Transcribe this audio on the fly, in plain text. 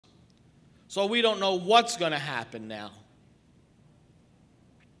So we don't know what's going to happen now.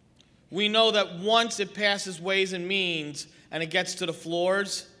 We know that once it passes Ways and Means and it gets to the floor,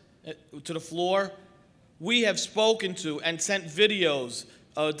 we have spoken to and sent videos,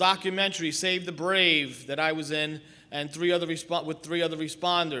 a documentary, Save the Brave, that I was in, and with 3 other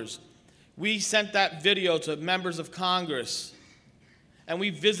responders. We sent that video to members of Congress, and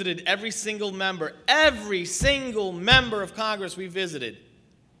we visited every single member of Congress we visited.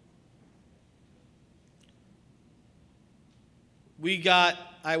 We got,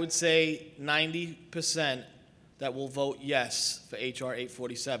 I would say, 90% that will vote yes for H.R.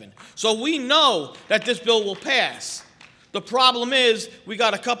 847. So we know that this bill will pass. The problem is we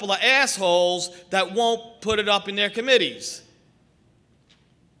got a couple of assholes that won't put it up in their committees.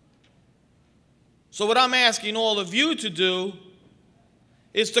 So what I'm asking all of you to do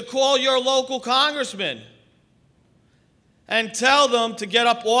is to call your local congressman and tell them to get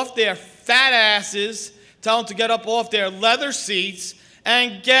up off their fat asses, tell them to get up off their leather seats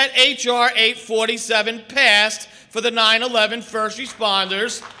and get H.R. 847 passed for the 9/11 first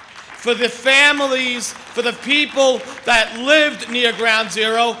responders, for the families, for the people that lived near Ground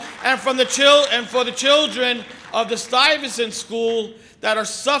Zero, and for the children of the Stuyvesant School that are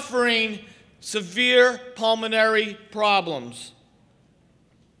suffering severe pulmonary problems.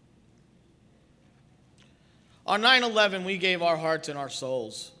 On 9/11, we gave our hearts and our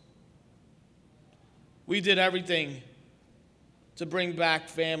souls. We did everything to bring back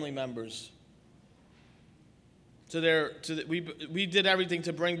family members. We did everything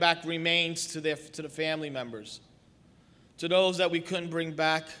to bring back remains to the family members. To those that we couldn't bring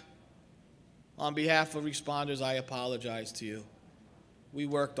back, on behalf of responders, I apologize to you. We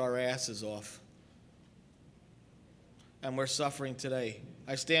worked our asses off. And we're suffering today.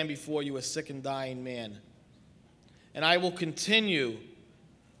 I stand before you a sick and dying man. And I will continue.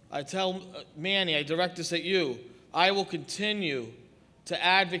 I tell Manny, I direct this at you. I will continue to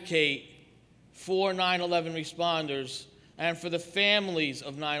advocate for 9/11 responders and for the families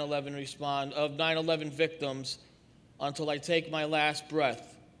of 9/11 victims until I take my last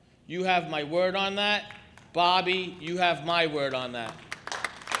breath. You have my word on that. Bobby, you have my word on that.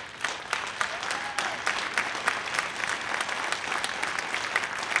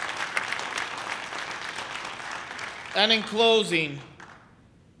 And in closing,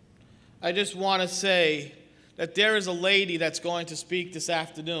 I just want to say that there is a lady that's going to speak this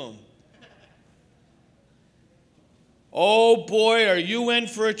afternoon. Oh boy, are you in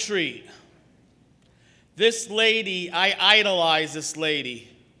for a treat. This lady, I idolize this lady.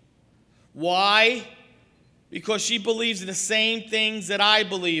 Why? Because she believes in the same things that I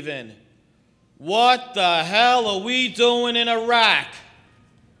believe in. What the hell are we doing in Iraq?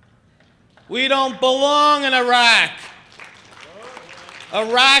 We don't belong in Iraq.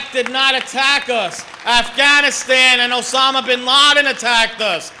 Iraq did not attack us. Afghanistan and Osama bin Laden attacked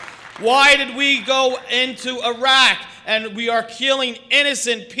us. Why did we go into Iraq and we are killing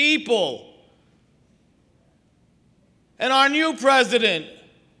innocent people? And our new president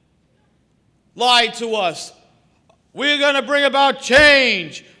lied to us. We're going to bring about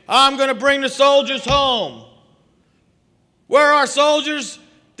change. I'm going to bring the soldiers home. Where are our soldiers?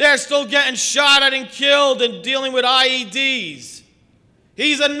 They're still getting shot at and killed and dealing with IEDs.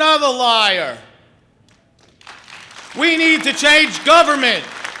 He's another liar. We need to change government.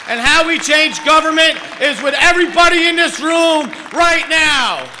 And how we change government is with everybody in this room right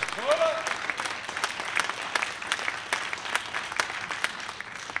now.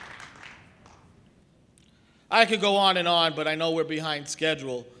 I could go on, but I know we're behind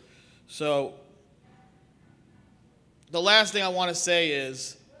schedule. So the last thing I want to say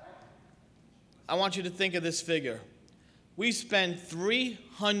is, I want you to think of this figure. We spend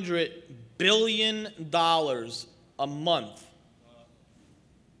 $300 billion a month.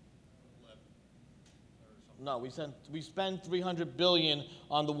 No, we spend $300 billion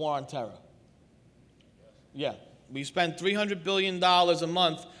on the war on terror. Yeah, we spend $300 billion a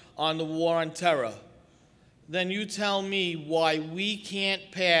month on the war on terror. Then you tell me why we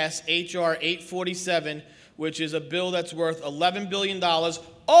can't pass H.R. 847, which is a bill that's worth $11 billion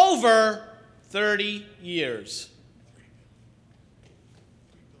over 30 years.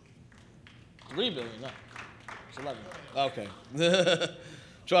 $3 billion, no, it's 11. Okay.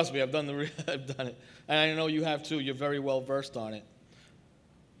 Trust me, I've done it. And I know you have too. You're very well versed on it.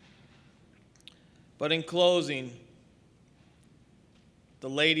 But in closing, the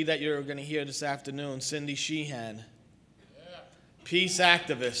lady that you're going to hear this afternoon, Cindy Sheehan, peace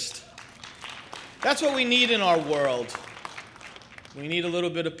activist. That's what we need in our world. We need a little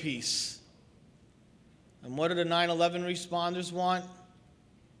bit of peace. And what do the 9/11 responders want?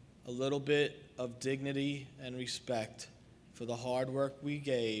 A a little bit of dignity and respect for the hard work we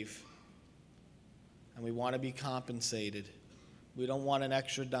gave, and we want to be compensated. We don't want an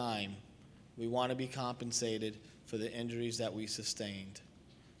extra dime. We want to be compensated for the injuries that we sustained.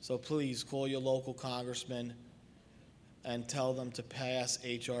 So please call your local congressman and tell them to pass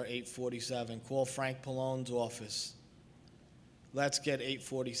H.R. 847. Call Frank Pallone's office. Let's get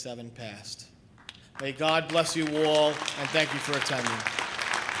 847 passed. May God bless you all, and thank you for attending.